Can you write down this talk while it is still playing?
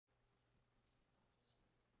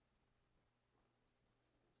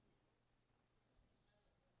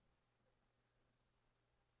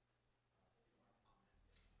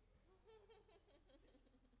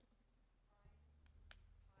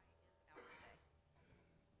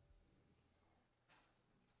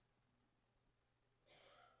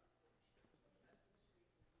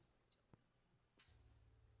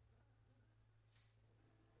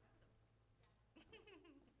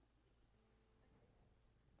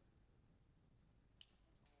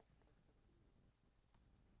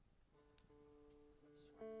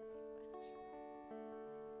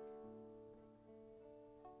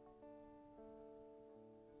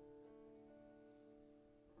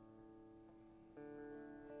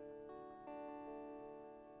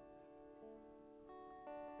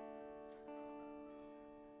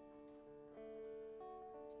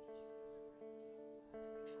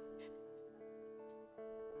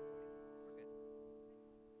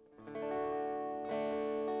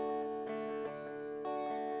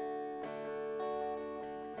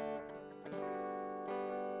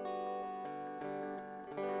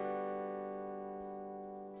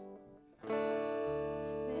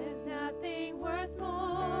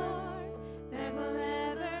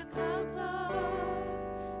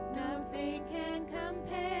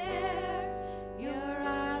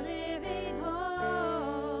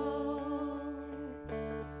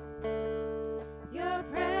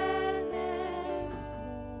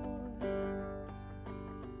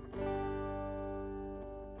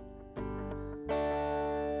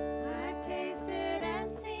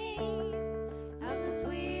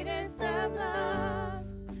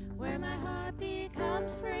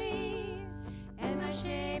free, and my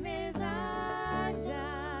shame is undone.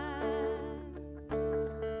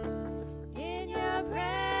 In your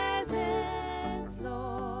presence,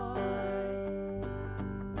 Lord.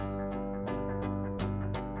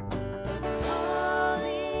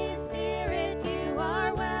 Holy Spirit, you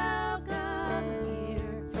are welcome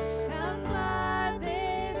here. Come flood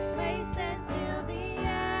this place and fill the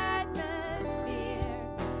atmosphere.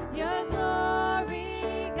 Your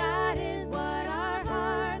glory, God, is what our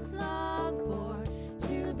hearts long for.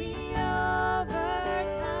 To be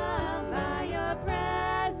overcome by your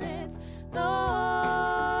presence,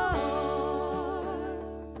 Lord.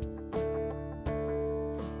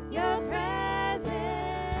 Your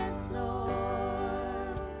presence,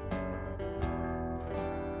 Lord.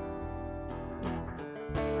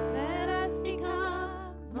 Let us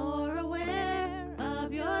become more aware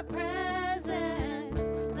of your presence.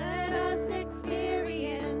 Let us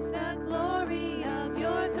experience the glory of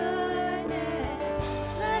your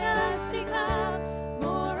goodness. Let us become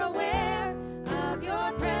more aware of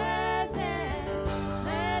your presence.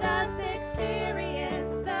 Let us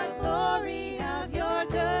experience the glory of your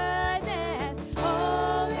goodness.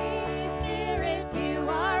 Holy Spirit, you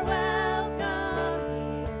are welcome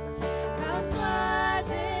here. Come flood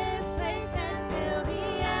this place and fill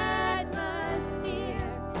the atmosphere.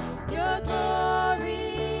 Your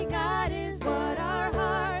glory, God, is what our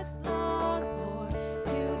hearts long for.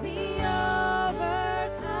 To be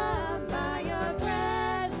overcome by your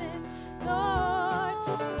presence, Lord.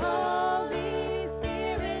 Holy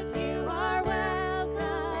Spirit, you are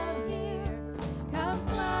welcome here. Come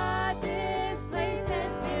flood this place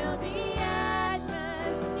and fill the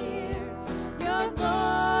atmosphere. Your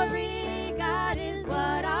glory, God, is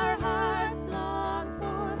what our hearts long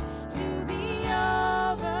for. To be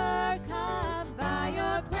overcome by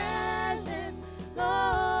your presence,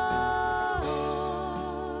 Lord.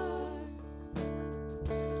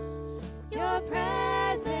 Your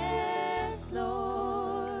presence,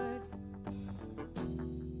 Lord.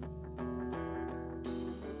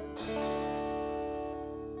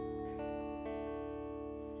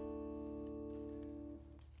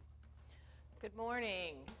 Good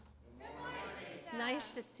morning. It's nice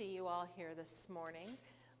to see you all here this morning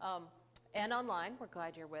and online. We're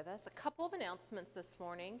glad you're with us. A couple of announcements this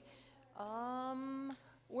morning.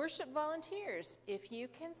 Worship volunteers, if you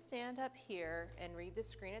can stand up here and read the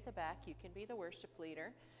screen at the back, you can be the worship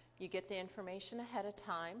leader. You get the information ahead of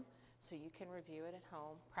time so you can review it at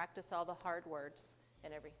home, practice all the hard words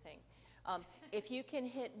and everything. If you can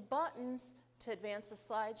hit buttons to advance the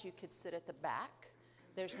slides, you could sit at the back.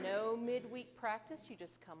 There's no midweek practice. You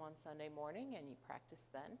just come on Sunday morning and you practice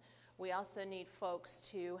then. We also need folks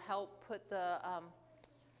to help put the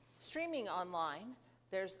streaming online.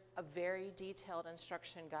 There's a very detailed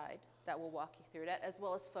instruction guide that will walk you through that, as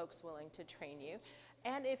well as folks willing to train you.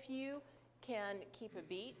 And if you can keep a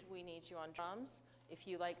beat, we need you on drums. If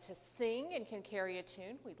you like to sing and can carry a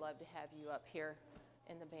tune, we'd love to have you up here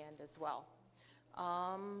in the band as well.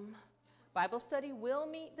 Bible study will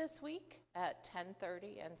meet this week at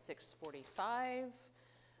 10:30 and 6:45.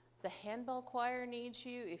 The handbell choir needs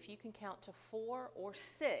you. If you can count to 4 or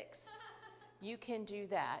 6, you can do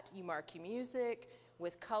that. You mark your music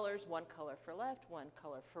with colors, one color for left, one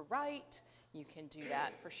color for right. You can do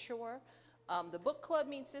that for sure. The book club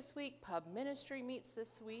meets this week. Pub ministry meets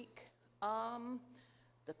this week.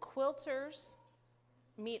 The quilters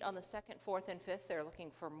meet on the 2nd, 4th, and 5th. They're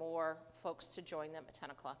looking for more folks to join them at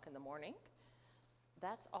 10 o'clock in the morning.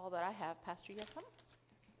 That's all that I have. Pastor, you have something?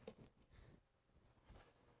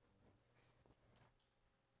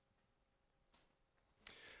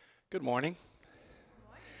 Good morning.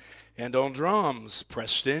 And on drums,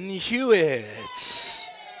 Preston Hewitt.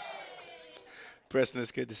 Preston,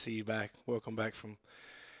 it's good to see you back. Welcome back from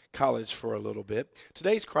college for a little bit.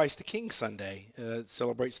 Today's Christ the King Sunday. It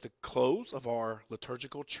celebrates the close of our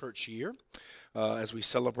liturgical church year as we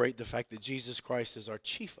celebrate the fact that Jesus Christ is our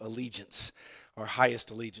chief allegiance, our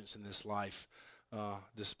highest allegiance in this life,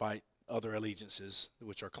 despite other allegiances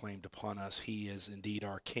which are claimed upon us. He is indeed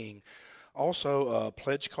our King. Also,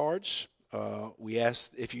 pledge cards. We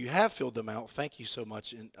ask if you have filled them out, thank you so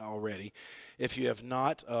much already. If you have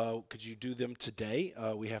not, could you do them today?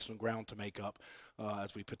 We have some ground to make up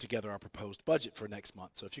as we put together our proposed budget for next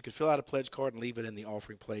month. So if you could fill out a pledge card and leave it in the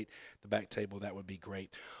offering plate, the back table, that would be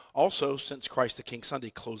great. Also, since Christ the King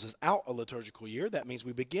Sunday closes out a liturgical year, that means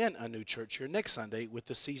we begin a new church year next Sunday with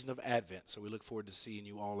the season of Advent. So we look forward to seeing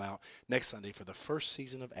you all out next Sunday for the first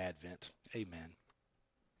season of Advent. Amen.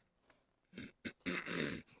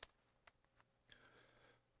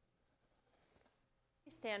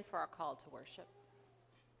 Stand for our call to worship.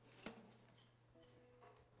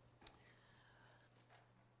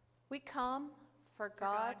 We come, for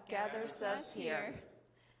God gathers us here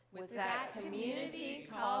with that community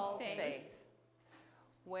called faith,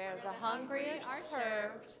 where the hungry are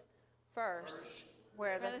served first,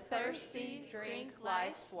 where the thirsty drink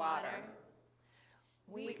life's water.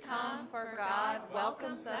 We come, for God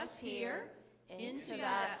welcomes us here into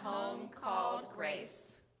that home called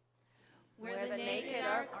grace, where the naked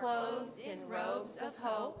are clothed in robes of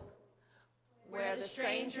hope, where the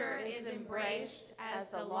stranger is embraced as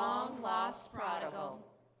the long-lost prodigal.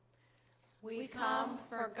 We come,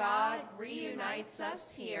 for God reunites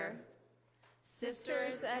us here,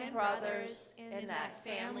 sisters and brothers in that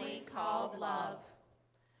family called love,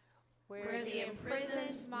 where the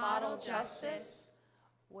imprisoned model justice,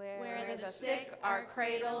 where the sick are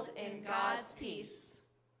cradled in God's peace.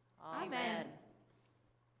 Amen.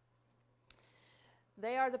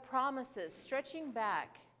 They are the promises stretching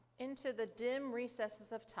back into the dim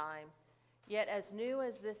recesses of time, yet as new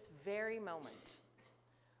as this very moment.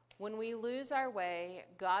 When we lose our way,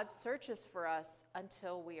 God searches for us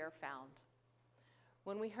until we are found.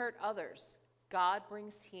 When we hurt others, God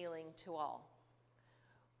brings healing to all.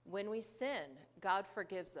 When we sin, God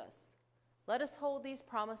forgives us. Let us hold these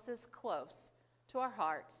promises close to our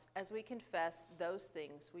hearts as we confess those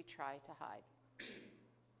things we try to hide.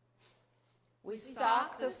 We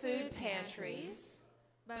stock the food pantries,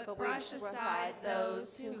 but brush aside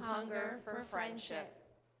those who hunger for friendship.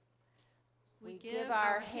 We give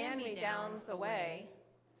our hand-me-downs away,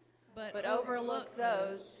 but overlook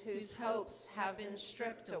those whose hopes have been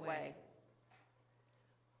stripped away.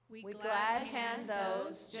 We glad hand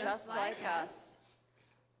those just like us,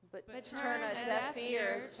 but turn a deaf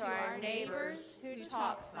ear to our neighbors who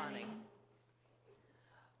talk funny.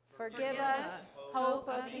 Forgive us, hope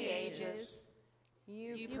of the ages.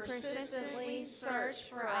 You persistently search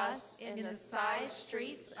for us in the side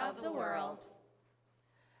streets of the world,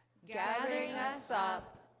 gathering us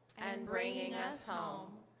up and bringing us home,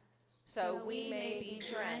 so we may be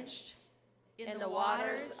drenched in the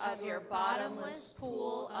waters of your bottomless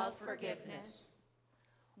pool of forgiveness,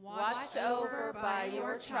 watched over by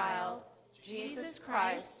your child, Jesus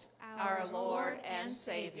Christ, our Lord and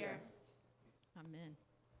Savior. Amen.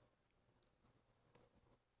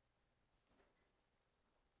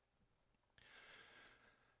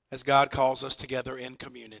 As God calls us together in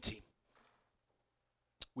community,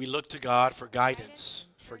 we look to God for guidance,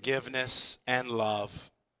 forgiveness, and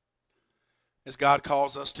love. As God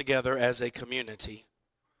calls us together as a community,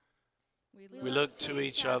 we look to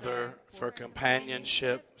each other for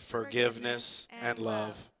companionship, forgiveness, and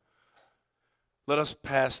love. Let us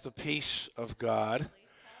pass the peace of God.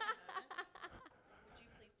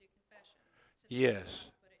 Yes.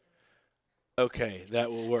 Okay,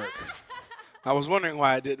 that will work. I was wondering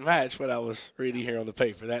why it didn't match what I was reading here on the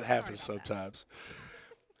paper. That happens sometimes.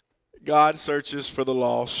 God searches for the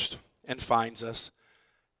lost and finds us.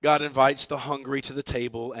 God invites the hungry to the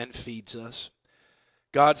table and feeds us.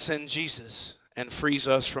 God sends Jesus and frees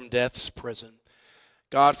us from death's prison.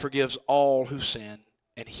 God forgives all who sin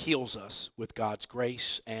and heals us with God's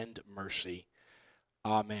grace and mercy.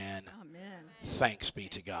 Amen. Amen. Thanks be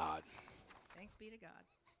to God. Thanks be to God.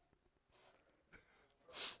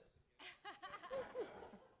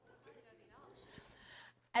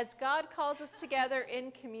 As God calls us together in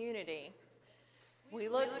community, we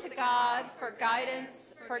look to God for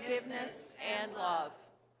guidance, forgiveness, and love.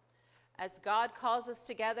 As God calls us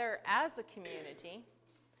together as a community,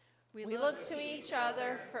 we look to each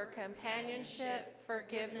other for companionship,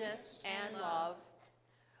 forgiveness, and love.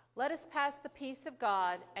 Let us pass the peace of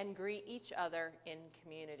God and greet each other in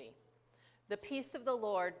community. The peace of the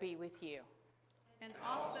Lord be with you. And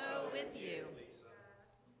also with you.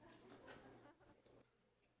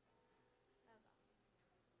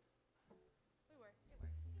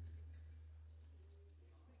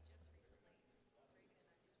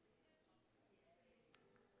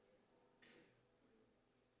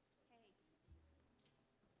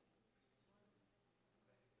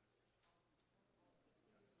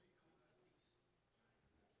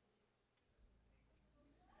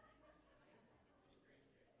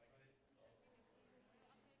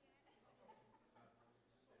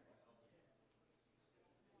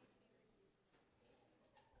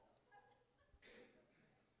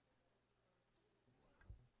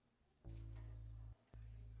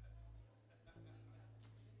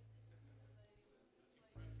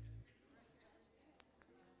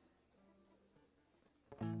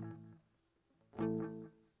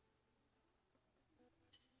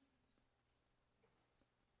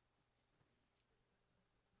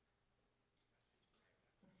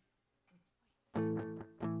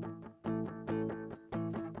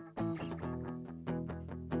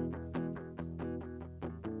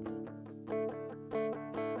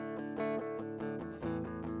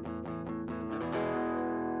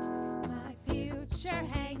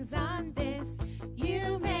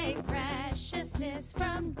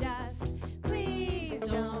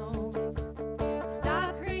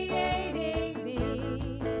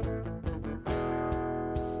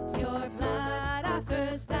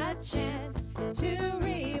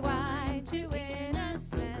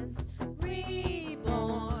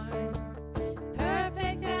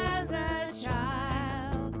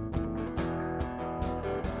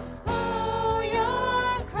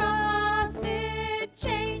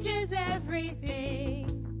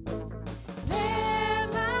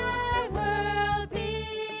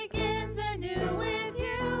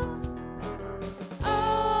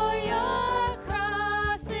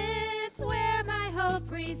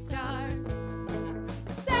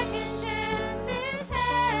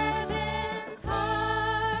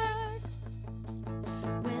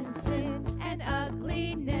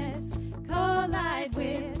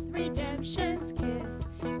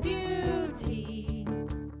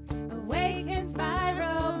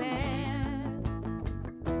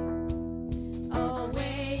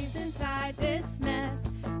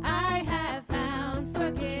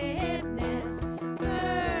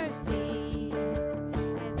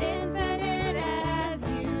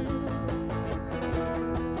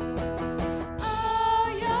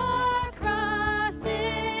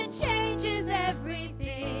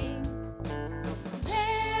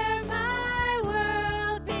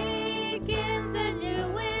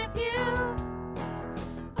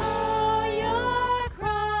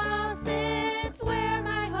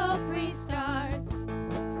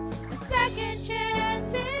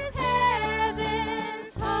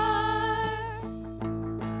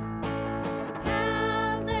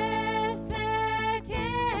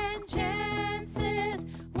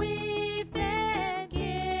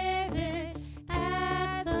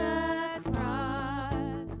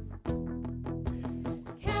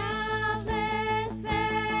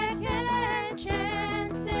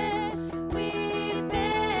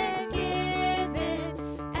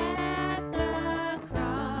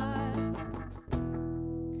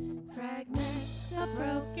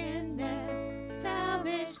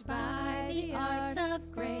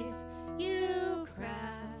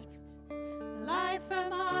 craft life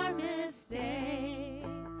from our mistakes.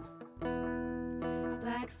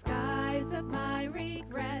 Black skies of my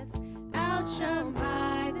regrets outshone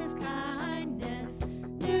by this kindness.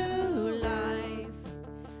 New life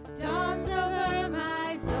dawns over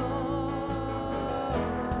my soul.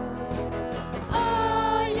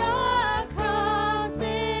 Oh, your cross,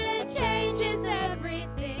 it changes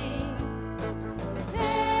everything.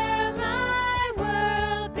 There my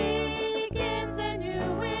world begins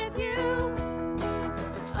anew with you.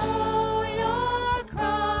 Oh, your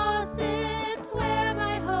cross, it's where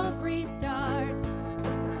my hope restarts.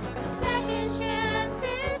 Second chance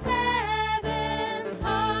is heaven's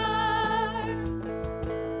heart.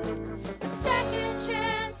 Second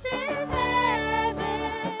chance is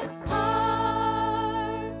heaven's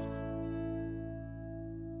heart.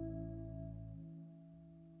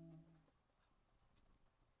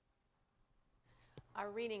 Our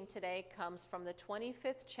reading today comes from the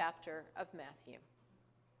 25th chapter of Matthew.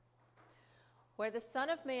 Where the Son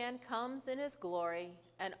of Man comes in his glory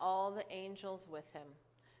and all the angels with him,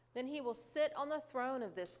 then he will sit on the throne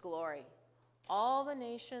of this glory. All the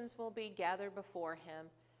nations will be gathered before him,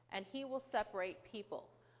 and he will separate people,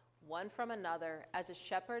 one from another, as a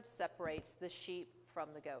shepherd separates the sheep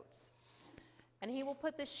from the goats. And he will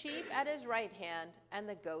put the sheep at his right hand and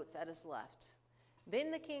the goats at his left. Then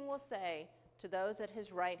the king will say to those at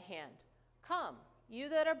his right hand, "Come, you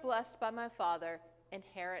that are blessed by my Father,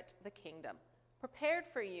 inherit the kingdom, prepared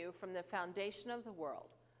for you from the foundation of the world.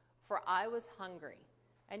 For I was hungry,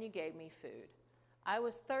 and you gave me food. I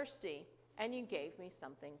was thirsty, and you gave me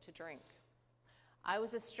something to drink. I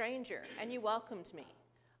was a stranger, and you welcomed me.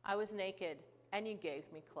 I was naked, and you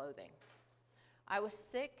gave me clothing. I was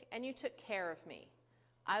sick, and you took care of me.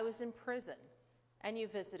 I was in prison, and you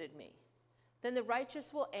visited me." Then the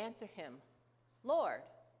righteous will answer him, "Lord,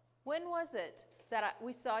 when was it that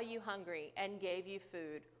we saw you hungry and gave you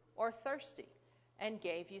food, or thirsty and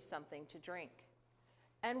gave you something to drink?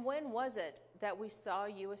 And when was it that we saw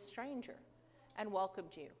you a stranger and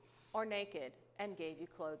welcomed you, or naked and gave you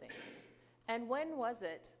clothing? And when was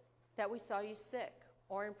it that we saw you sick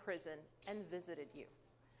or in prison and visited you?"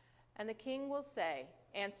 And the king will say,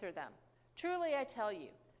 "Answer them, 'Truly I tell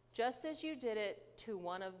you, just as you did it to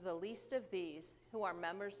one of the least of these who are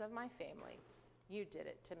members of my family, you did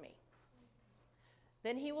it to me.'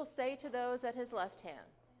 Then he will say to those at his left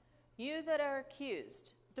hand, 'You that are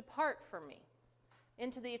accused, depart from me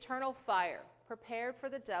into the eternal fire prepared for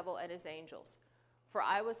the devil and his angels. For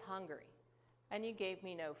I was hungry, and you gave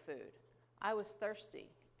me no food. I was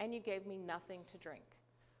thirsty, and you gave me nothing to drink.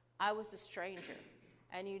 I was a stranger,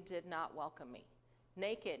 and you did not welcome me.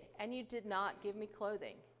 Naked, and you did not give me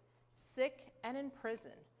clothing. Sick and in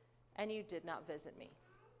prison, and you did not visit me.'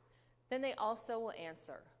 Then they also will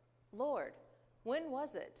answer, 'Lord, when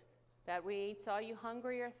was it that we saw you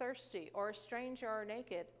hungry or thirsty, or a stranger or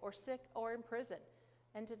naked, or sick or in prison,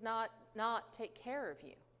 and did not take care of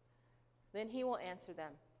you?' Then he will answer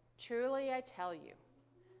them, 'Truly I tell you,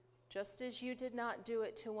 just as you did not do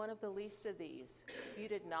it to one of the least of these, you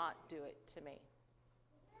did not do it to me.'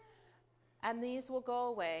 And these will go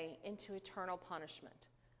away into eternal punishment,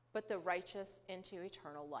 but the righteous into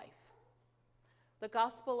eternal life." The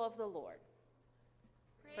gospel of the Lord.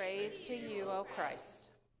 Praise to you, O Christ.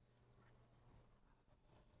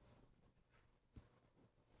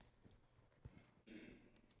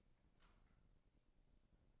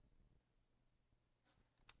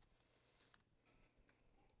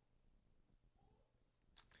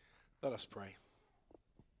 Let us pray.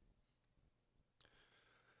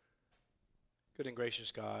 Good and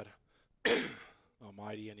gracious God,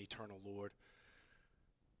 Almighty and eternal Lord,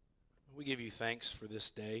 we give you thanks for this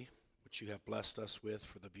day, which you have blessed us with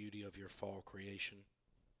for the beauty of your fall creation.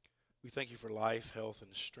 We thank you for life, health,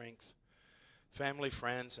 and strength, family,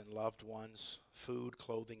 friends, and loved ones, food,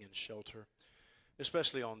 clothing, and shelter.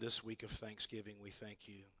 Especially on this week of Thanksgiving, we thank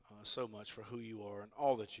you so much for who you are and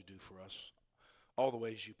all that you do for us, all the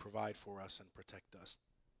ways you provide for us and protect us.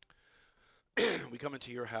 We come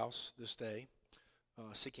into your house this day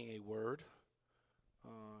seeking a word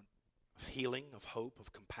of healing, of hope,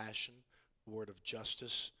 of compassion, a word of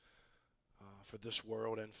justice for this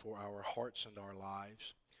world and for our hearts and our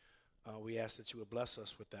lives. We ask that you would bless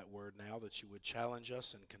us with that word now, that you would challenge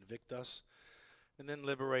us and convict us, and then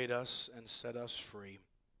liberate us and set us free.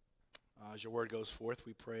 As your word goes forth,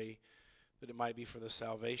 we pray that it might be for the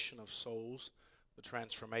salvation of souls, the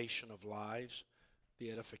transformation of lives,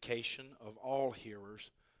 the edification of all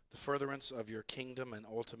hearers, the furtherance of your kingdom, and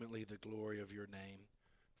ultimately the glory of your name.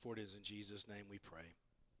 For it is in Jesus' name we pray.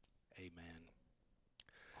 Amen.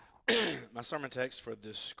 My sermon text for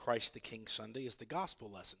this Christ the King Sunday is the gospel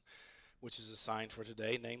lesson, which is assigned for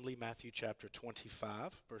today, namely Matthew chapter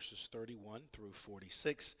 25, verses 31 through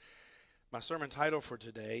 46. My sermon title for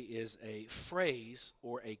today is a phrase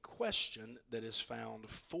or a question that is found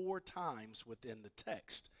 4 times within the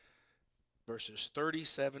text. Verses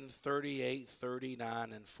 37, 38,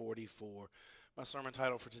 39, and 44. My sermon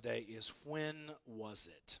title for today is, When Was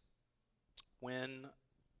It? When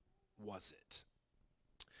was it?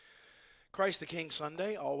 Christ the King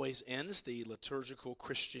Sunday always ends the liturgical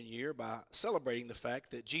Christian year by celebrating the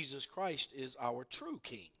fact that Jesus Christ is our true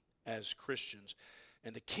King as Christians,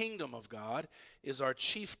 and the kingdom of God is our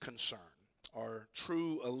chief concern, our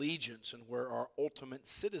true allegiance, and where our ultimate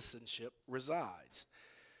citizenship resides.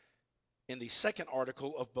 In the second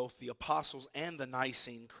article of both the Apostles' and the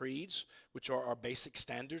Nicene Creeds, which are our basic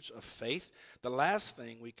standards of faith, the last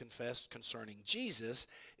thing we confess concerning Jesus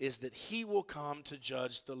is that he will come to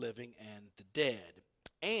judge the living and the dead.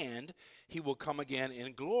 And he will come again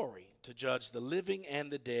in glory to judge the living and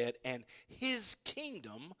the dead, and his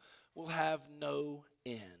kingdom will have no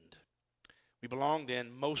end. We belong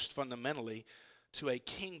then most fundamentally to a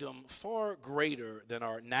kingdom far greater than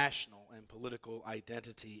our national and political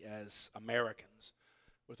identity as Americans,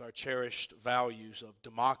 with our cherished values of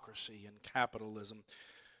democracy and capitalism.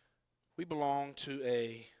 We belong to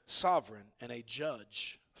a sovereign and a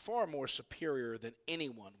judge far more superior than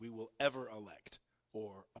anyone we will ever elect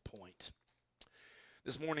or appoint.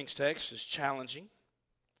 This morning's text is challenging,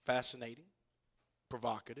 fascinating,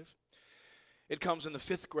 provocative. It comes in the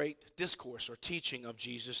 5th great discourse or teaching of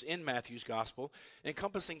Jesus in Matthew's gospel,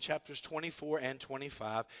 encompassing chapters 24 and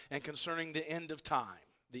 25, and concerning the end of time,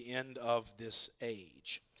 the end of this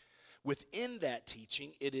age. Within that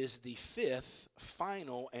teaching, it is the 5th,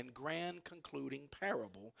 final, and grand concluding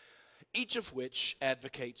parable, each of which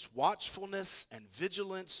advocates watchfulness and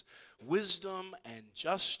vigilance, wisdom and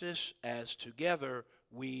justice, as together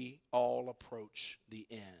we all approach the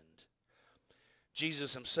end.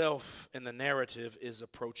 Jesus himself in the narrative is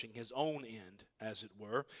approaching his own end, as it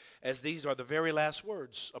were, as these are the very last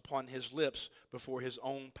words upon his lips before his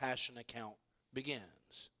own passion account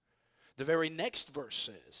begins. The very next verse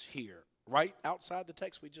says here, right outside the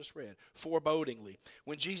text we just read, forebodingly,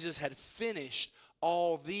 when Jesus had finished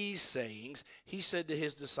all these sayings, he said to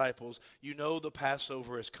his disciples, "You know the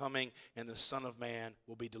Passover is coming, and the Son of Man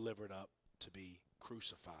will be delivered up to be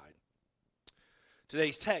crucified."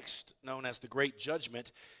 Today's text, known as the Great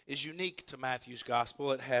Judgment, is unique to Matthew's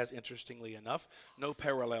gospel. It has, interestingly enough, no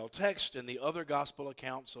parallel text in the other gospel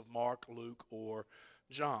accounts of Mark, Luke, or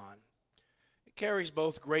John. It carries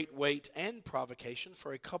both great weight and provocation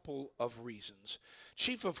for a couple of reasons,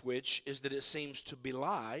 chief of which is that it seems to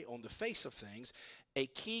belie, on the face of things, a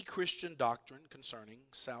key Christian doctrine concerning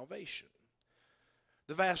salvation.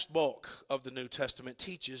 The vast bulk of the New Testament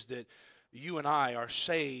teaches that you and I are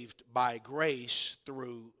saved by grace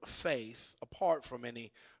through faith, apart from any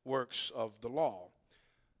works of the law.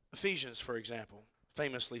 Ephesians, for example,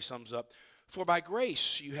 famously sums up, "For by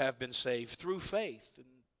grace you have been saved through faith.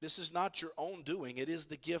 And this is not your own doing, it is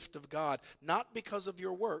the gift of God, not because of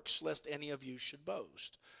your works, lest any of you should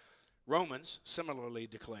boast." Romans similarly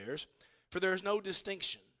declares, "For there is no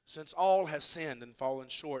distinction, since all have sinned and fallen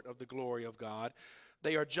short of the glory of God.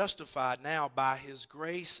 They are justified now by his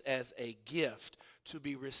grace as a gift to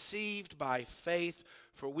be received by faith,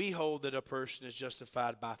 for we hold that a person is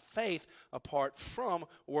justified by faith apart from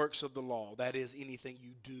works of the law, that is, anything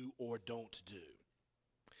you do or don't do."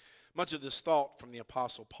 Much of this thought from the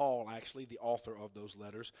Apostle Paul, actually, the author of those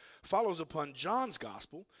letters, follows upon John's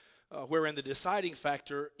gospel, wherein the deciding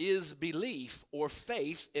factor is belief or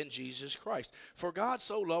faith in Jesus Christ. "For God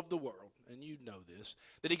so loved the world," and you know this,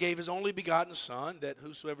 "that he gave his only begotten Son, that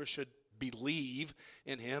whosoever should believe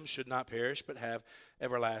in him should not perish but have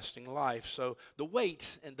everlasting life." So the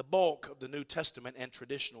weight and the bulk of the New Testament and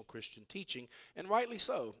traditional Christian teaching, and rightly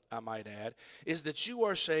so, I might add, is that you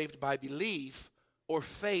are saved by belief or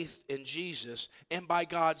faith in Jesus and by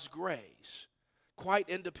God's grace, quite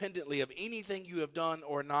independently of anything you have done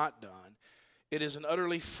or not done. It is an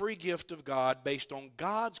utterly free gift of God based on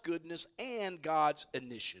God's goodness and God's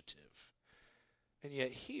initiative. And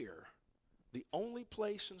yet here, the only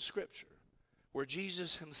place in Scripture where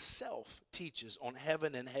Jesus himself teaches on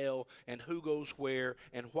heaven and hell and who goes where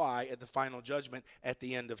and why at the final judgment at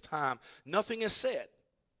the end of time, nothing is said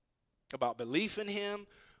about belief in him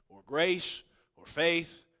or grace or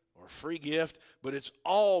faith or free gift, but it's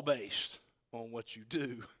all based on what you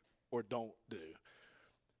do or don't do.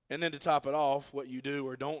 And then to top it off, what you do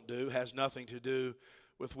or don't do has nothing to do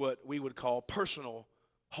with what we would call personal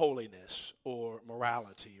holiness or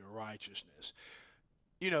morality or righteousness.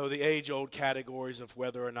 You know, the age-old categories of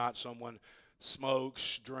whether or not someone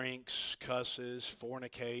smokes, drinks, cusses,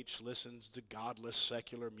 fornicates, listens to godless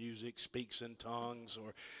secular music, speaks in tongues,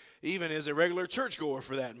 or even is a regular churchgoer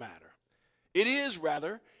for that matter. It is,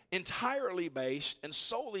 rather, entirely based and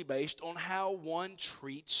solely based on how one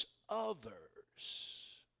treats others.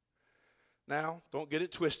 Now, don't get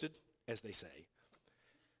it twisted, as they say.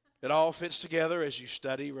 It all fits together as you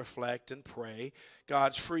study, reflect, and pray.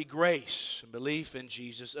 God's free grace and belief in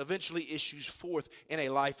Jesus eventually issues forth in a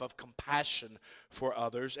life of compassion for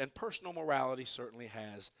others, and personal morality certainly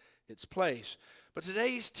has its place. But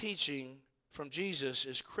today's teaching from Jesus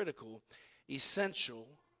is critical, essential,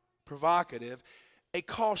 provocative, a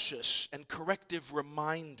cautious and corrective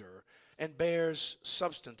reminder, and bears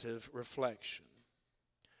substantive reflection.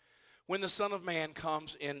 When the Son of Man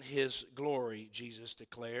comes in his glory, Jesus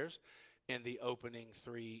declares in the opening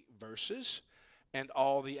 3 verses, and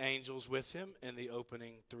all the angels with him in the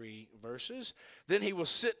opening 3 verses. Then he will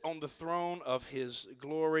sit on the throne of his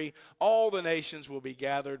glory. All the nations will be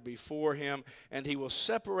gathered before him, and he will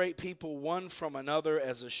separate people one from another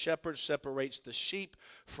as a shepherd separates the sheep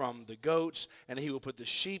from the goats, and he will put the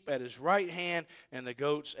sheep at his right hand and the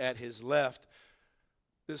goats at his left.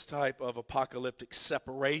 This type of apocalyptic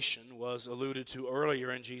separation was alluded to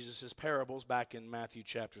earlier in Jesus' parables back in Matthew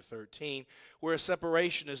chapter 13, where a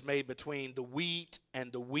separation is made between the wheat and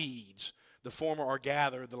the weeds. The former are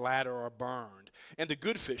gathered, the latter are burned. And the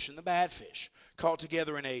good fish and the bad fish, caught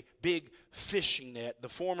together in a big fishing net, the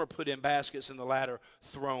former put in baskets and the latter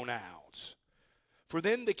thrown out. For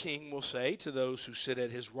then the king will say to those who sit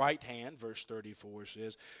at his right hand, verse 34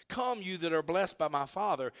 says, "Come, you that are blessed by my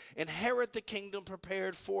Father, inherit the kingdom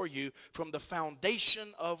prepared for you from the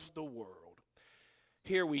foundation of the world."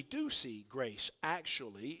 Here we do see grace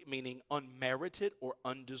actually meaning unmerited or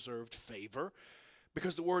undeserved favor,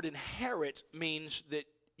 because the word inherit means that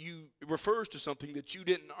it refers to something that you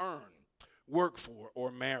didn't earn, work for, or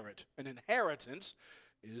merit. An inheritance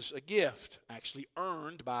is a gift actually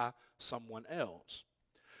earned by someone else.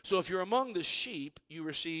 So if you're among the sheep, you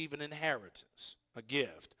receive an inheritance, a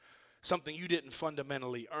gift, something you didn't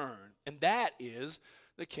fundamentally earn, and that is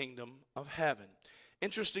the kingdom of heaven.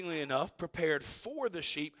 Interestingly enough, prepared for the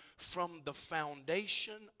sheep from the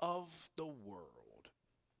foundation of the world.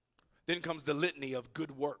 Then comes the litany of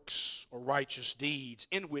good works or righteous deeds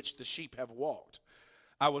in which the sheep have walked.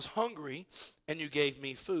 I was hungry, and you gave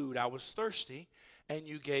me food. I was thirsty, and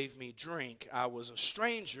you gave me drink. I was a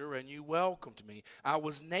stranger, and you welcomed me. I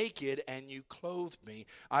was naked, and you clothed me.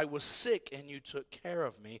 I was sick, and you took care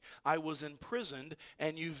of me. I was imprisoned,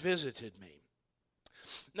 and you visited me.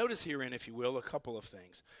 Notice herein, if you will, a couple of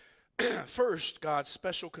things. First, God's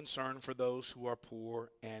special concern for those who are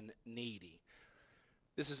poor and needy.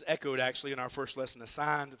 This is echoed actually in our first lesson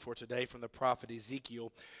assigned for today from the prophet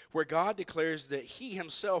Ezekiel, where God declares that he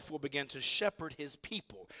himself will begin to shepherd his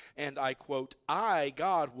people. And I quote, "I,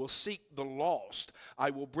 God, will seek the lost. I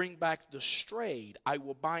will bring back the strayed. I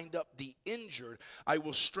will bind up the injured. I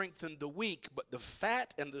will strengthen the weak, but the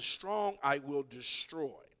fat and the strong I will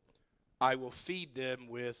destroy. I will feed them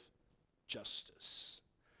with justice."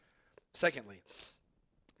 Secondly,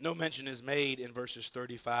 no mention is made in verses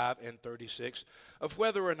 35 and 36 of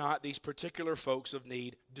whether or not these particular folks of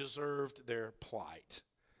need deserved their plight.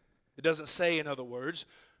 It doesn't say, in other words,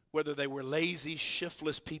 whether they were lazy,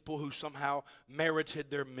 shiftless people who somehow merited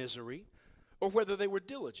their misery, or whether they were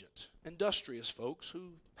diligent, industrious folks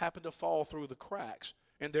who happened to fall through the cracks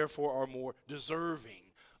and therefore are more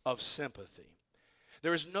deserving of sympathy.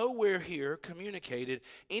 There is nowhere here communicated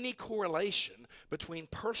any correlation between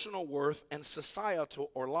personal worth and societal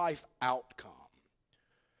or life outcome.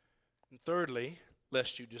 And thirdly,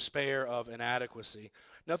 lest you despair of inadequacy,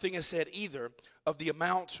 nothing is said either of the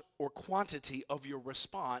amount or quantity of your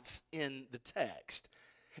response in the text.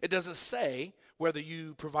 It doesn't say whether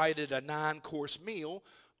you provided a 9-course meal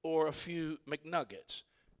or a few McNuggets.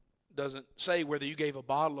 It doesn't say whether you gave a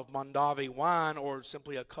bottle of Mondavi wine or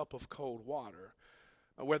simply a cup of cold water.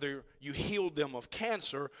 Whether you healed them of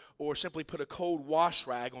cancer or simply put a cold wash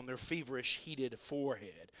rag on their feverish, heated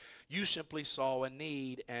forehead. You simply saw a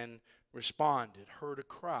need and responded, heard a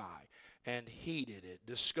cry and heeded it,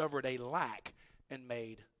 discovered a lack and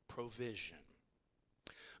made provision.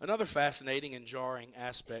 Another fascinating and jarring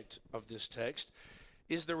aspect of this text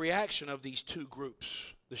is the reaction of these two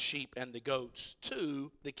groups, the sheep and the goats,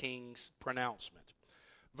 to the king's pronouncement.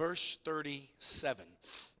 Verse 37.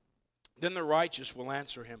 Then the righteous will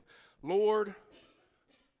answer him, "Lord,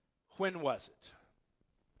 when was it?"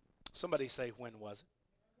 Somebody say, when was it?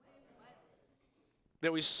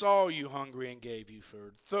 that we saw you hungry and gave you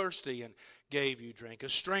food, thirsty and gave you drink, a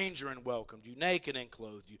stranger and welcomed you, naked and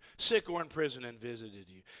clothed you, sick or in prison and visited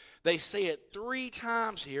you. They say it 3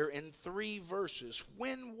 times here in 3 verses.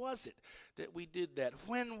 When was it that we did that?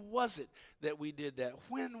 When was it that we did that?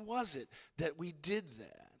 When was it that we did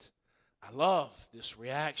that? I love this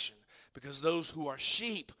reaction because those who are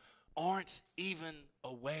sheep aren't even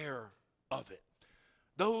aware of it.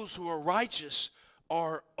 Those who are righteous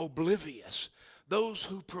are oblivious. Those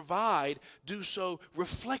who provide do so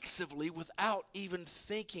reflexively without even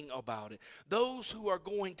thinking about it. Those who are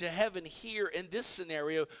going to heaven here in this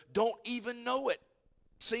scenario don't even know it,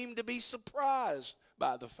 seem to be surprised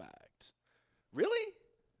by the fact. Really?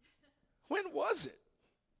 When was it?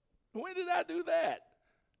 When did I do that?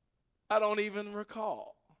 I don't even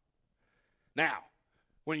recall. Now,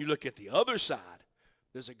 when you look at the other side,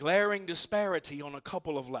 there's a glaring disparity on a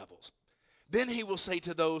couple of levels. Then he will say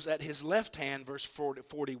to those at his left hand, verse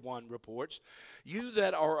 41 reports, you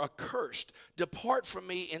that are accursed, depart from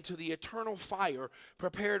me into the eternal fire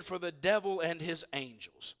prepared for the devil and his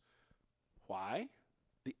angels. Why?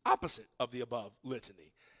 The opposite of the above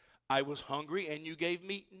litany. I was hungry and you gave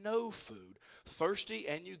me no food, thirsty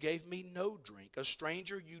and you gave me no drink, a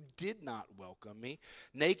stranger you did not welcome me,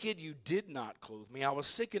 naked you did not clothe me, I was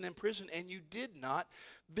sick and in prison and you did not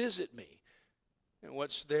visit me. And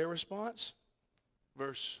what's their response?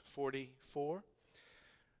 Verse 44.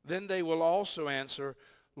 Then they will also answer,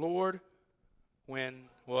 Lord, when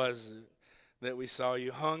was it that we saw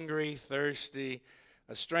you hungry, thirsty,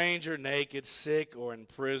 a stranger, naked, sick, or in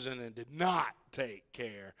prison, and did not take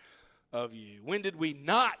care of you? When did we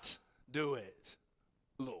not do it,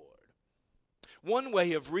 Lord? One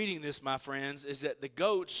way of reading this, my friends, is that the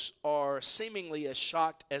goats are seemingly as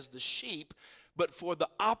shocked as the sheep, but for the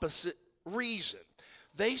opposite reason.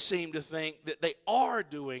 They seem to think that they are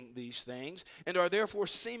doing these things and are therefore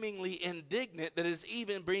seemingly indignant that it's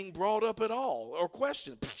even being brought up at all or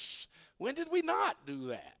questioned. When did we not do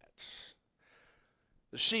that?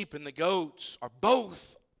 The sheep and the goats are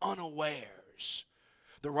both unawares.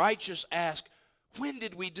 The righteous ask, when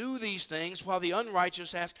did we do these things? While the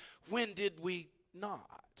unrighteous ask, when did we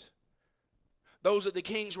not? Those at the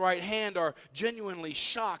king's right hand are genuinely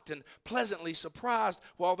shocked and pleasantly surprised,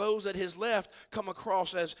 while those at his left come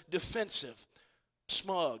across as defensive,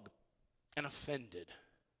 smug, and offended.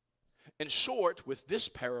 In short, with this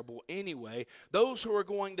parable anyway, those who are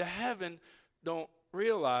going to heaven don't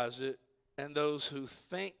realize it, and those who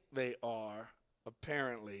think they are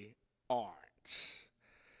apparently aren't.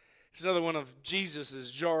 It's another one of Jesus'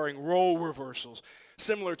 jarring role reversals,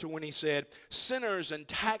 similar to when he said, sinners and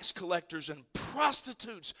tax collectors and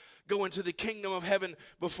prostitutes go into the kingdom of heaven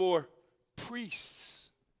before priests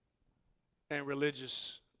and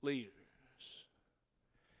religious leaders.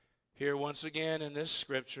 Here once again in this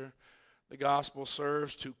scripture, the gospel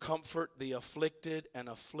serves to comfort the afflicted and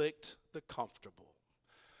afflict the comfortable.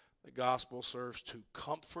 The gospel serves to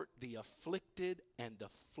comfort the afflicted and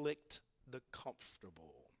afflict the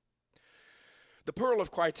comfortable. The pearl of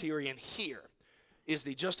criterion here is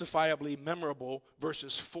the justifiably memorable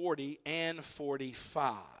verses 40 and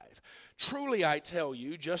 45. Truly I tell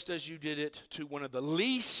you, just as you did it to one of the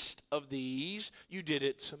least of these, you did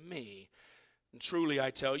it to me. And truly I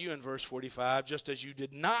tell you in verse 45, just as you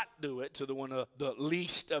did not do it to the one of the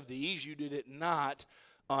least of these, you did it not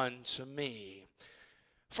unto me.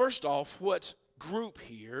 First off, what group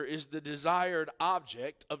here is the desired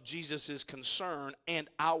object of Jesus' concern and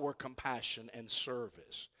our compassion and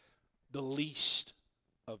service? The least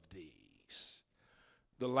of these.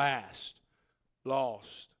 The last,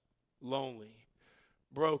 lost, lonely,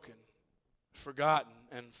 broken, forgotten,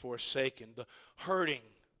 and forsaken. The hurting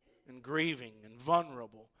and grieving and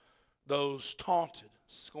vulnerable. Those taunted,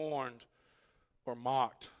 scorned, or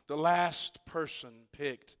mocked. The last person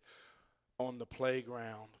picked on the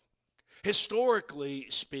playground. Historically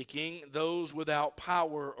speaking, those without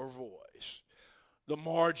power or voice, the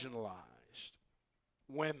marginalized,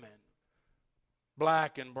 women,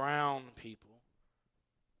 black and brown people,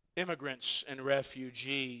 immigrants and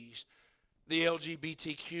refugees, the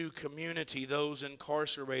LGBTQ community, those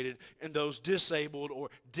incarcerated, and those disabled or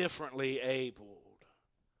differently abled.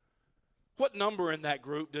 What number in that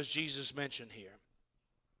group does Jesus mention here?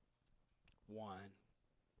 One.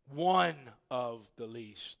 One of the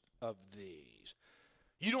least of these.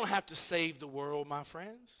 You don't have to save the world, my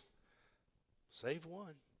friends. Save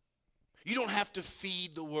one. You don't have to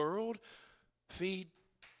feed the world. Feed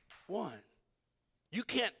one. You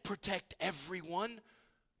can't protect everyone.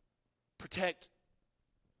 Protect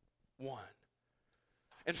one.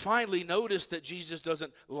 And finally, notice that Jesus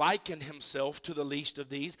doesn't liken himself to the least of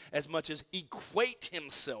these as much as equate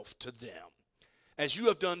himself to them. As you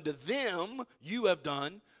have done to them, you have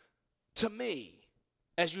done to me.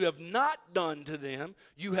 As you have not done to them,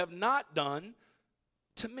 you have not done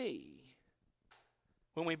to me.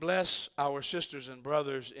 When we bless our sisters and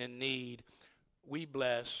brothers in need, we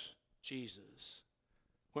bless Jesus.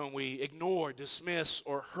 When we ignore, dismiss,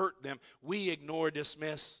 or hurt them, we ignore,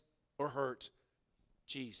 dismiss, or hurt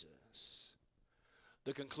Jesus.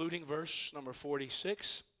 The concluding verse, number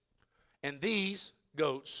 46, and these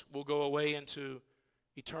goats will go away into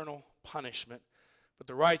eternal punishment, but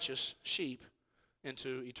the righteous sheep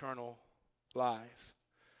into eternal life.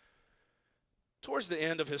 Towards the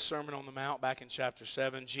end of his Sermon on the Mount, back in chapter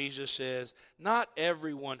 7, Jesus says, "Not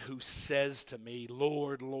everyone who says to me,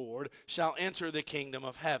 'Lord, Lord,' shall enter the kingdom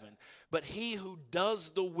of heaven, but he who does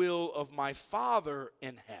the will of my Father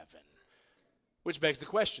in heaven." Which begs the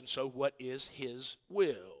question, so what is his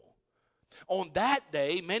will? On that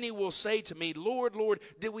day, many will say to me, "Lord, Lord,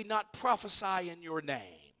 did we not prophesy in your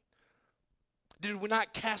name? Did we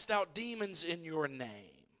not cast out demons in your name?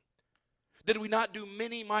 Did we not do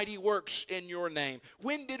many mighty works in your name?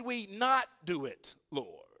 When did we not do it,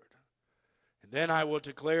 Lord?" And then I will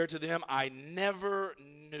declare to them, "I never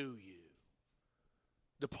knew you.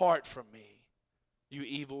 Depart from me, you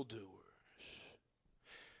evildoers."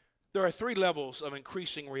 There are 3 levels of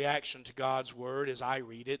increasing reaction to God's word as I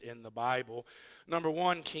read it in the Bible. Number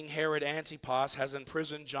 1, King Herod Antipas has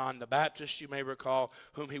imprisoned John the Baptist, you may recall,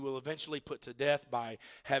 whom he will eventually put to death by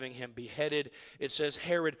having him beheaded. It says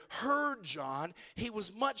Herod heard John. He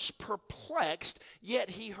was much perplexed,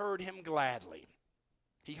 yet he heard him gladly.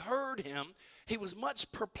 He heard him. He was much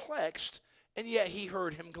perplexed, and yet he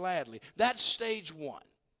heard him gladly. That's stage 1.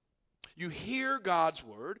 You hear God's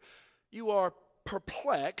word. You are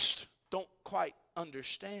perplexed, don't quite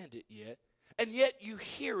understand it yet, and yet you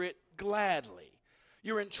hear it gladly.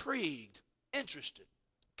 You're intrigued, interested,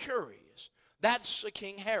 curious. That's a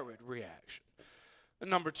King Herod reaction. And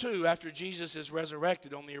number 2, after Jesus is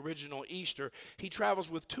resurrected on the original Easter, he travels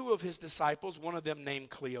with 2 of his disciples, one of them named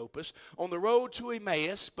Cleopas, on the road to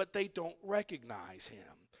Emmaus, but they don't recognize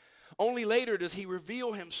him. Only later does he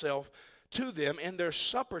reveal himself to them in their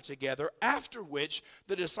supper together, after which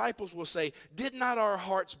the disciples will say, "Did not our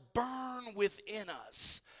hearts burn within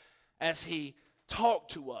us as he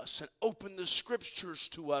talked to us and opened the scriptures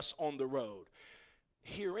to us on the road?"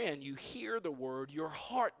 Herein you hear the word, your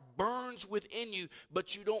heart burns within you,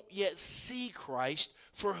 but you don't yet see Christ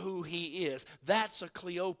for who he is. That's a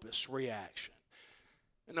Cleopas reaction.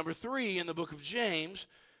 And number 3, in the book of James,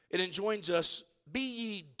 it enjoins us, "Be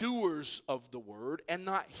ye doers of the word, and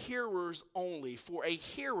not hearers only. For a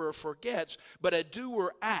hearer forgets, but a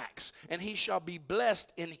doer acts, and he shall be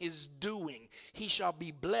blessed in his doing." He shall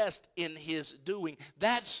be blessed in his doing.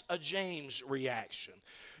 That's a James reaction.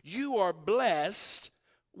 You are blessed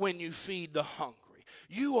when you feed the hungry.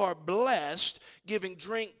 You are blessed giving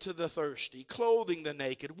drink to the thirsty, clothing the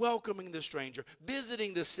naked, welcoming the stranger,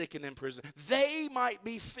 visiting the sick and in prison. They might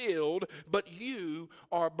be filled, but you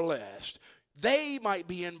are blessed. They might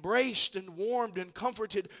be embraced and warmed and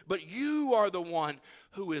comforted, but you are the one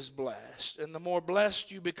who is blessed. And the more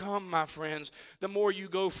blessed you become, my friends, the more you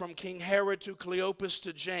go from King Herod to Cleopas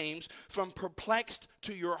to James, from perplexed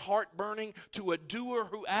to your heart burning to a doer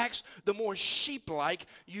who acts, the more sheep-like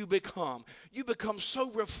you become. You become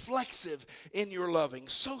so reflexive in your loving,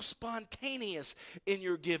 so spontaneous in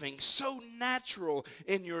your giving, so natural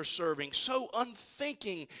in your serving, so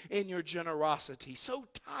unthinking in your generosity, so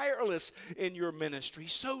tireless in your ministry,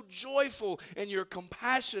 so joyful in your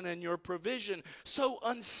compassion and your provision, so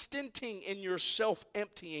unstinting in your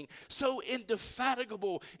self-emptying, so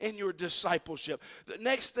indefatigable in your discipleship. The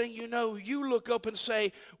next thing you know, you look up and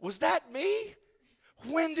say, "Was that me?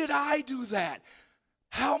 When did I do that?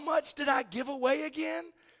 How much did I give away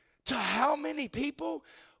again? To how many people?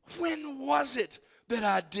 When was it that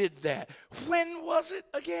I did that? When was it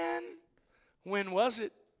again? When was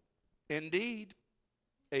it? Indeed."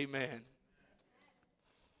 Amen.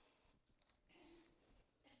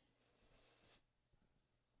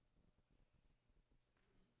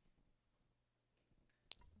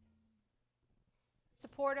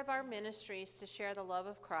 Support of our ministries to share the love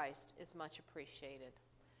of Christ is much appreciated.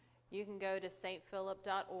 You can go to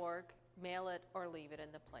stphilip.org, mail it, or leave it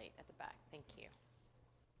in the plate at the back. Thank you.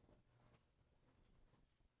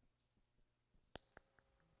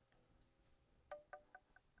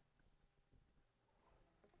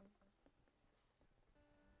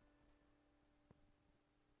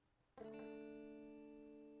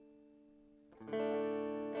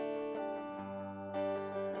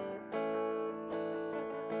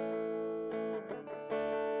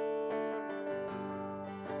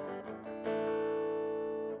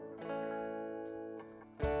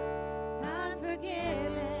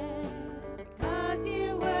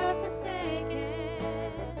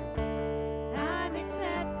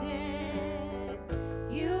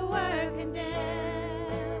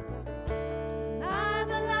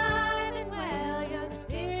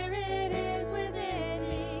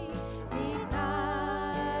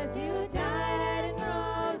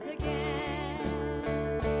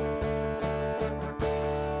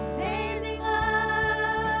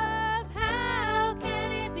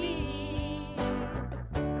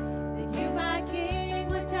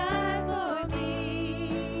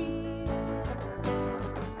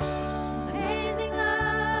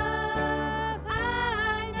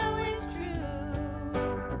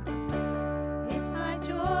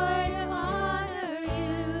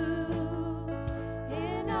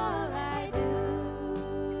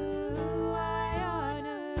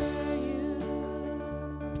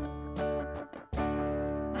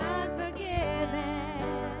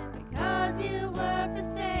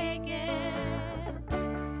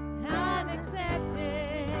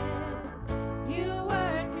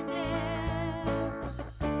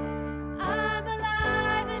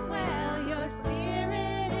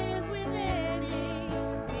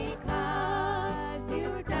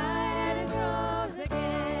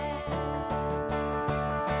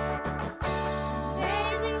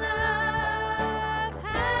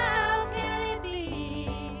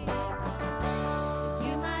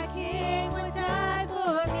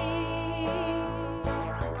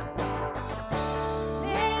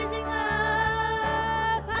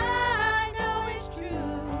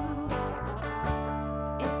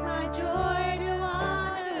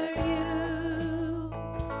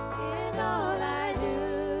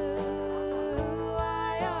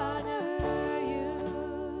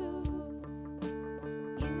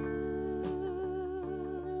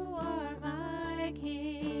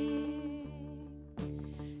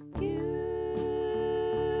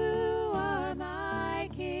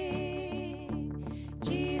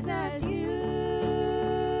 Jesus, you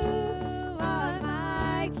are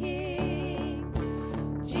my King.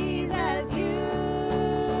 Jesus, you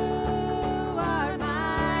are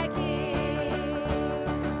my King.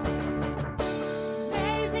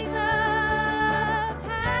 Amazing love,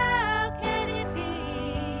 how can it be?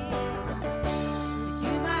 That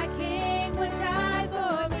you, my King, would die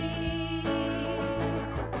for me.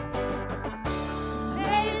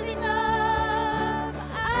 Amazing love,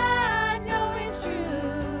 I know it's true.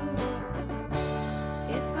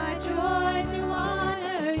 It's my joy to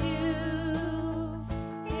honor you.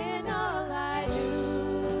 In all I do,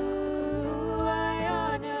 I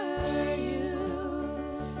honor you.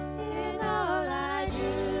 In all I do,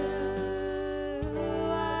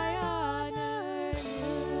 I honor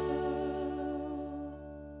you.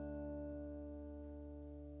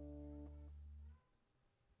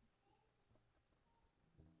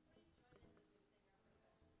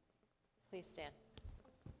 Please stand.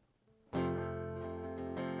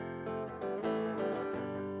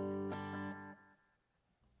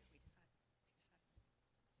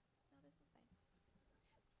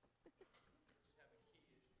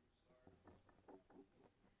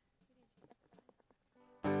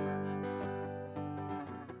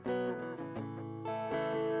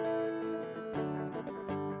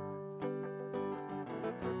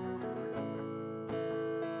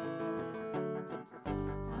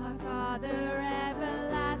 Our Father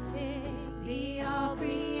everlasting, the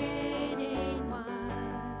all-creating one,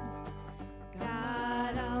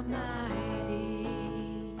 God Almighty.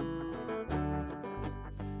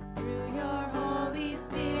 Through your Holy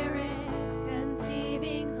Spirit,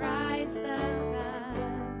 conceiving Christ the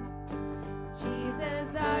Son,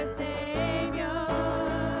 Jesus our Savior.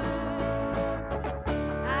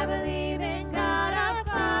 I believe in God our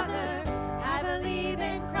Father, I believe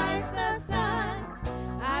in Christ the Son,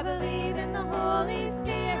 I believe in the Holy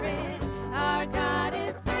Spirit, our God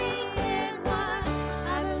is three in one.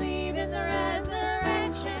 I believe in the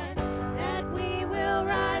resurrection, that we will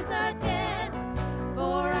rise again,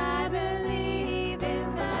 for I believe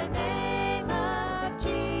in the name of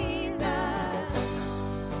Jesus.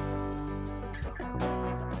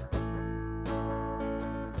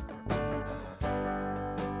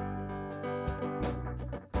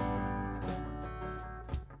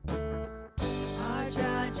 Our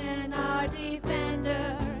judge and our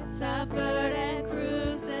defender suffered and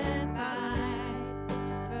crucified.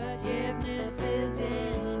 Forgiveness is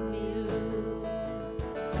in you.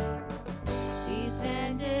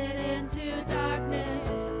 Descended into darkness,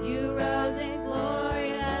 you rose in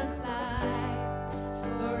glorious light,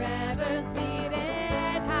 forever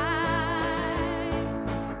seated high.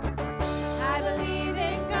 I believe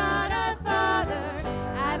in God our Father,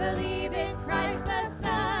 I believe in Christ the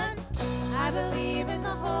Son, I believe in the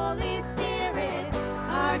Holy Spirit,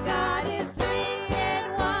 our God is three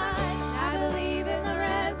in one. I believe in the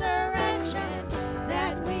resurrection,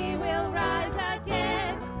 that we will rise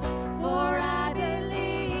again, for I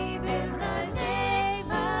believe in the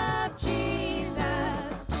name of Jesus.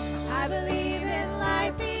 I believe in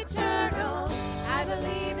life eternal, I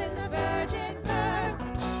believe in the virgin birth,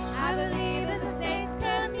 I believe in the saints'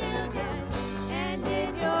 communion, and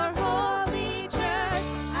in your holy church.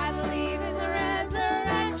 I believe in the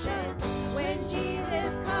resurrection, when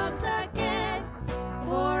Jesus comes again,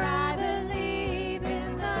 for I believe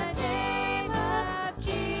in the name of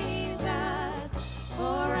Jesus, for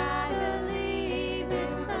I believe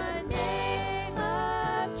in the name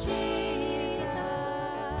of Jesus.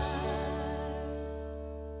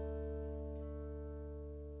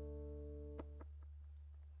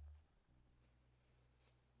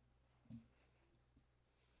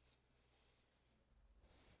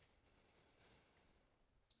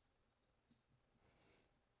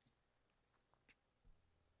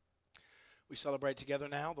 We celebrate together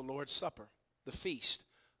now the Lord's Supper, the feast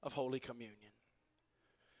of Holy Communion.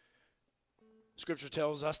 Scripture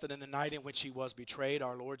tells us that in the night in which he was betrayed,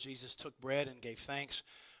 our Lord Jesus took bread and gave thanks,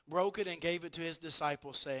 broke it and gave it to his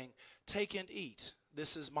disciples, saying, "Take and eat.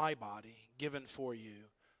 This is my body, given for you.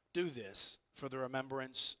 Do this for the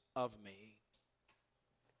remembrance of me."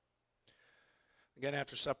 Again,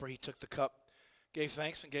 after supper, he took the cup, gave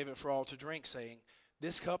thanks, and gave it for all to drink, saying,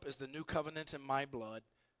 "This cup is the new covenant in my blood,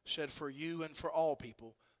 shed for you and for all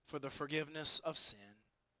people for the forgiveness of sin.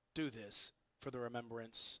 Do this for the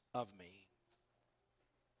remembrance of me."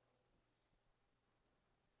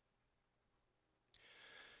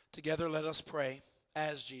 Together let us pray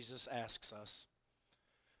as Jesus asks us.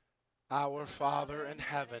 Our Father in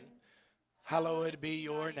heaven, hallowed be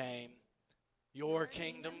your name. Your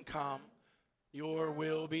kingdom come, your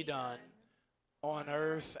will be done, on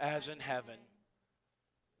earth as in heaven.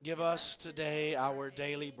 Give us today our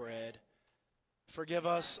daily bread. Forgive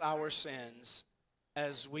us our sins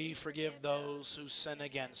as we forgive those who sin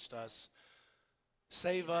against us.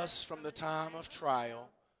 Save us from the time of trial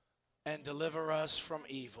and deliver us from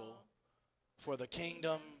evil. For the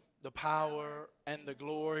kingdom, the power, and the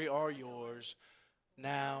glory are yours,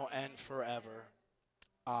 now and forever.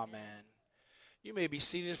 Amen. You may be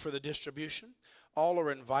seated for the distribution. All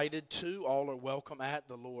are invited to, all are welcome at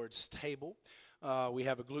the Lord's table. We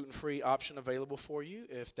have a gluten-free option available for you.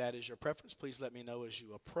 If that is your preference, please let me know as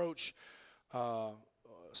you approach.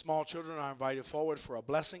 Small children are invited forward for a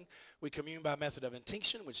blessing. We commune by method of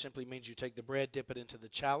intinction, which simply means you take the bread, dip it into the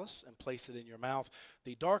chalice, and place it in your mouth.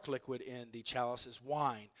 The dark liquid in the chalice is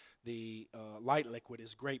wine. The light liquid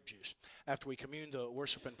is grape juice. After we commune, the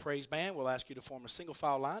worship and praise band will ask you to form a single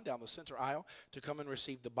file line down the center aisle to come and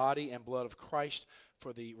receive the body and blood of Christ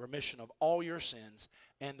for the remission of all your sins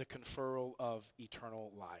and the conferral of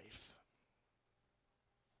eternal life.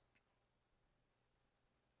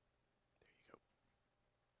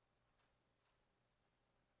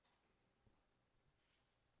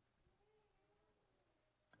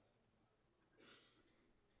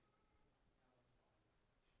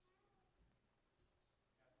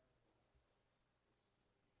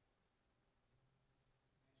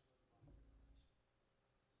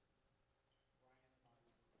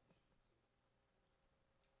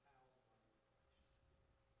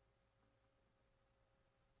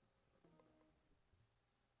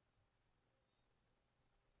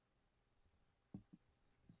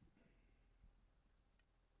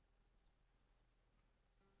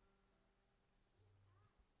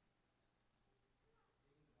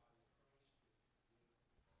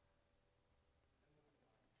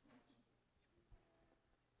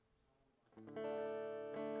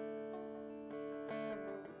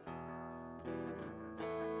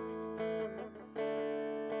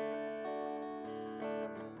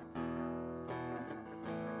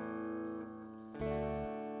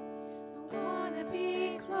 I wanna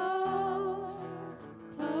be close,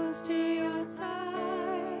 close to your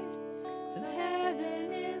side, so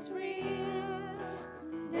heaven is real,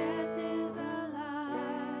 death is a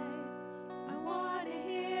lie. I wanna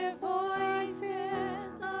hear voices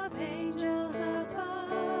of angels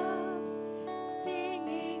above,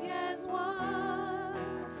 singing as one.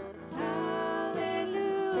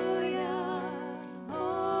 Hallelujah,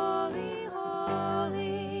 holy,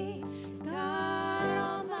 holy, God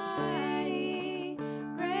Almighty,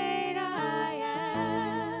 great I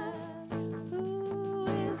am. Who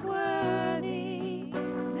is worthy?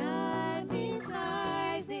 None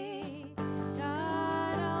beside thee,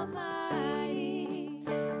 God Almighty,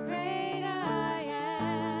 great I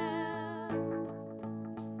am.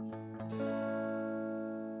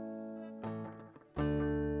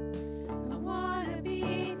 I wanna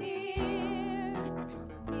be near,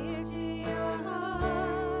 near to your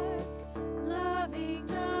heart, loving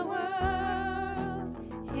the world,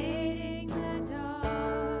 hating the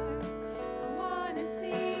dark. I wanna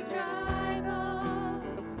see dry bones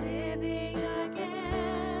living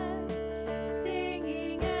again,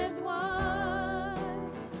 singing as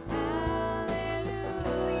one. Hallelujah,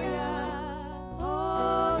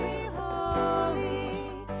 holy,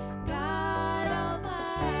 holy, God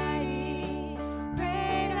Almighty,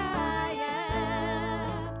 great I am.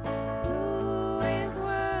 Who is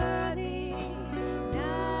worthy?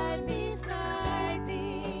 None beside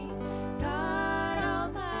thee, God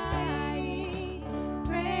Almighty,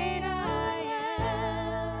 great I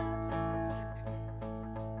am.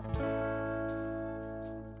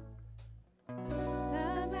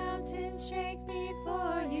 The mountains shake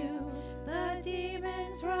before you, the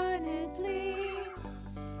demons run and flee.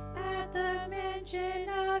 At the mention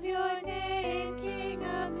of your name, King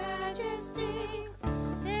of majesty,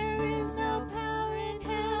 there is no power in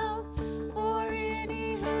hell or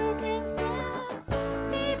any who can stand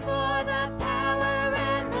before the power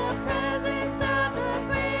and the presence of the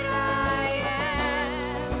great I am.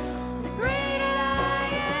 The great I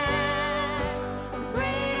am. The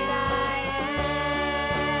great I am.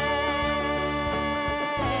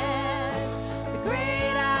 The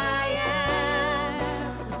great I am.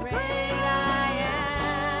 The great I am.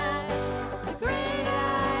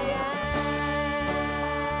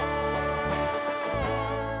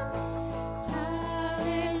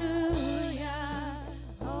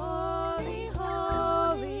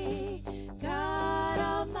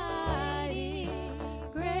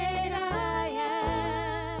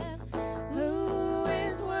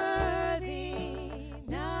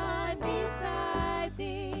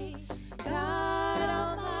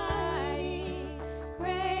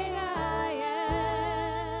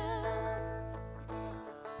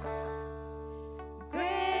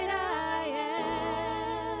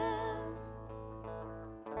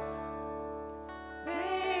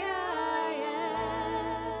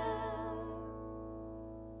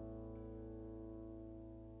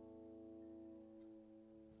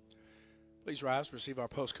 Please rise, receive our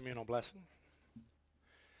post-communal blessing.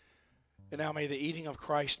 And now may the eating of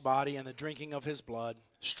Christ's body and the drinking of his blood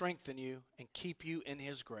strengthen you and keep you in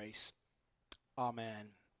his grace. Amen.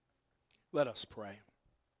 Let us pray.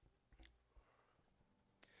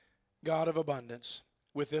 God of abundance,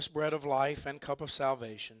 with this bread of life and cup of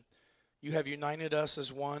salvation, you have united us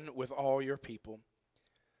as one with all your people.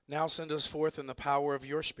 Now send us forth in the power of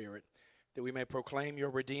your Spirit, that we may proclaim your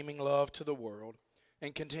redeeming love to the world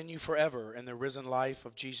and continue forever in the risen life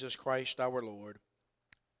of Jesus Christ our Lord.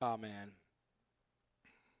 Amen.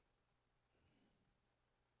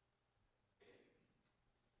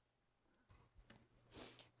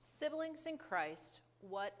 Siblings in Christ,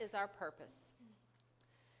 what is our purpose?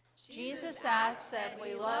 Jesus asks that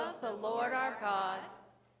we love the Lord our God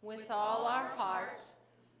with all our heart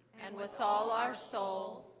and with all our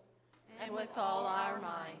soul and with all our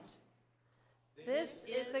mind. This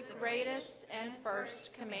is the greatest and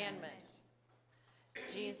first commandment.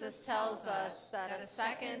 Jesus tells us that a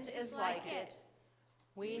second is like it.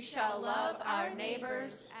 We shall love our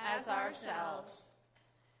neighbors as ourselves.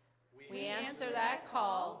 We answer that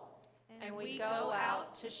call, and we go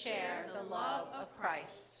out to share the love of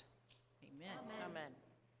Christ. Amen. Amen.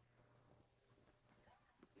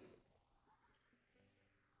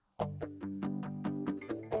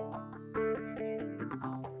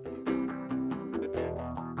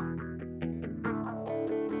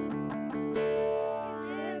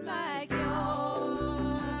 Live like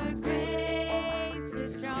your grace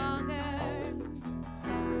is stronger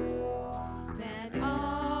than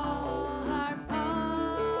all our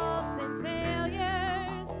faults and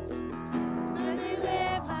failures. When we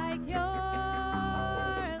live like your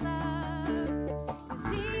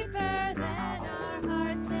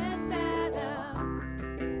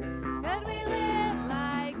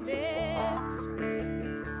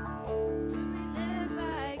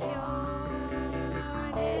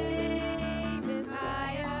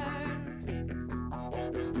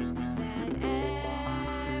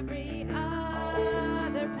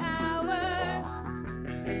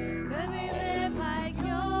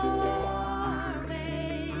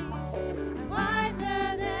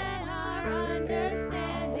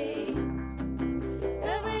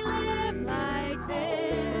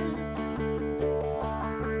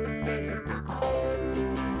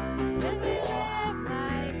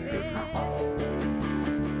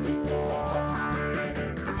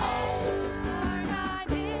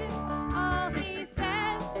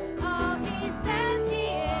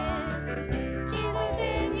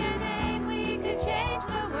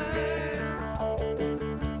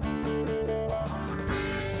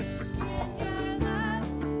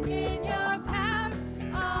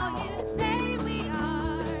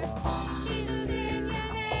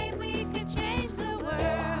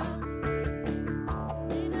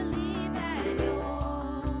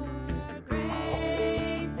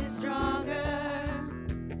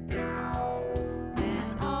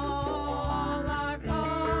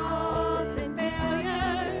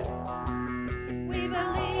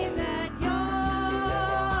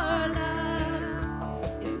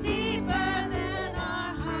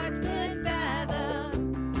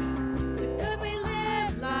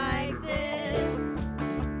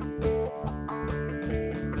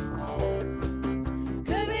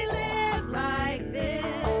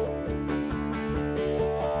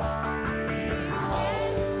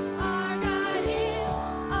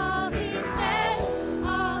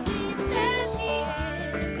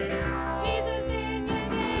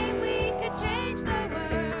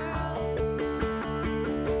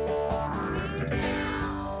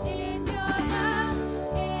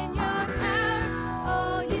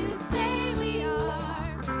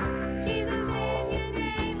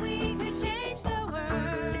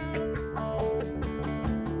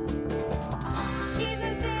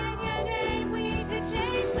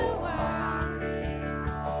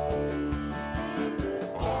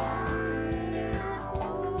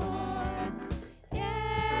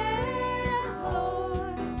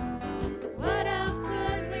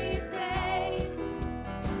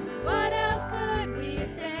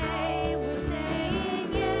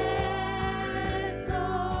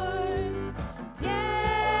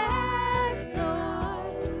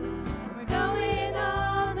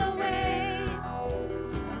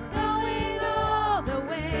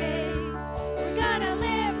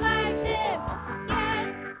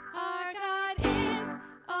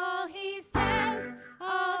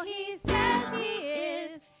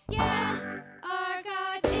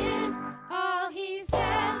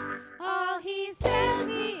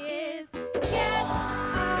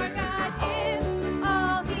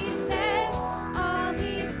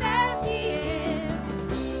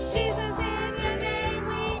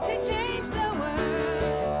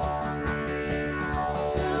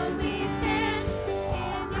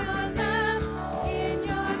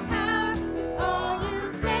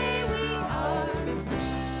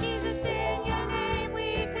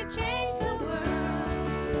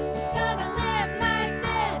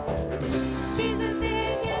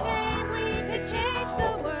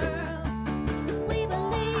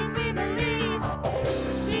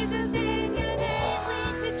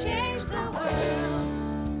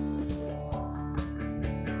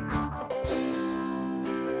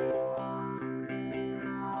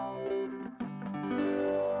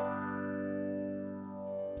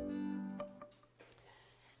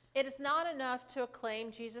It is not enough to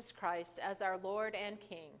acclaim Jesus Christ as our Lord and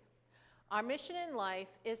King. Our mission in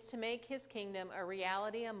life is to make his kingdom a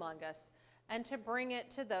reality among us and to bring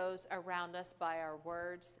it to those around us by our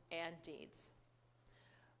words and deeds.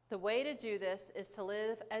 The way to do this is to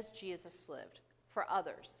live as Jesus lived, for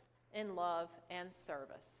others, in love and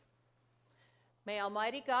service. May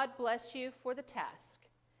Almighty God bless you for the task.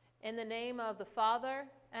 In the name of the Father,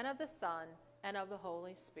 and of the Son, and of the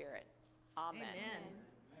Holy Spirit. Amen. Amen.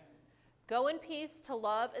 Go in peace to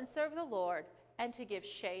love and serve the Lord and to give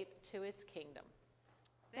shape to his kingdom.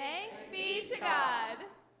 Thanks be to God.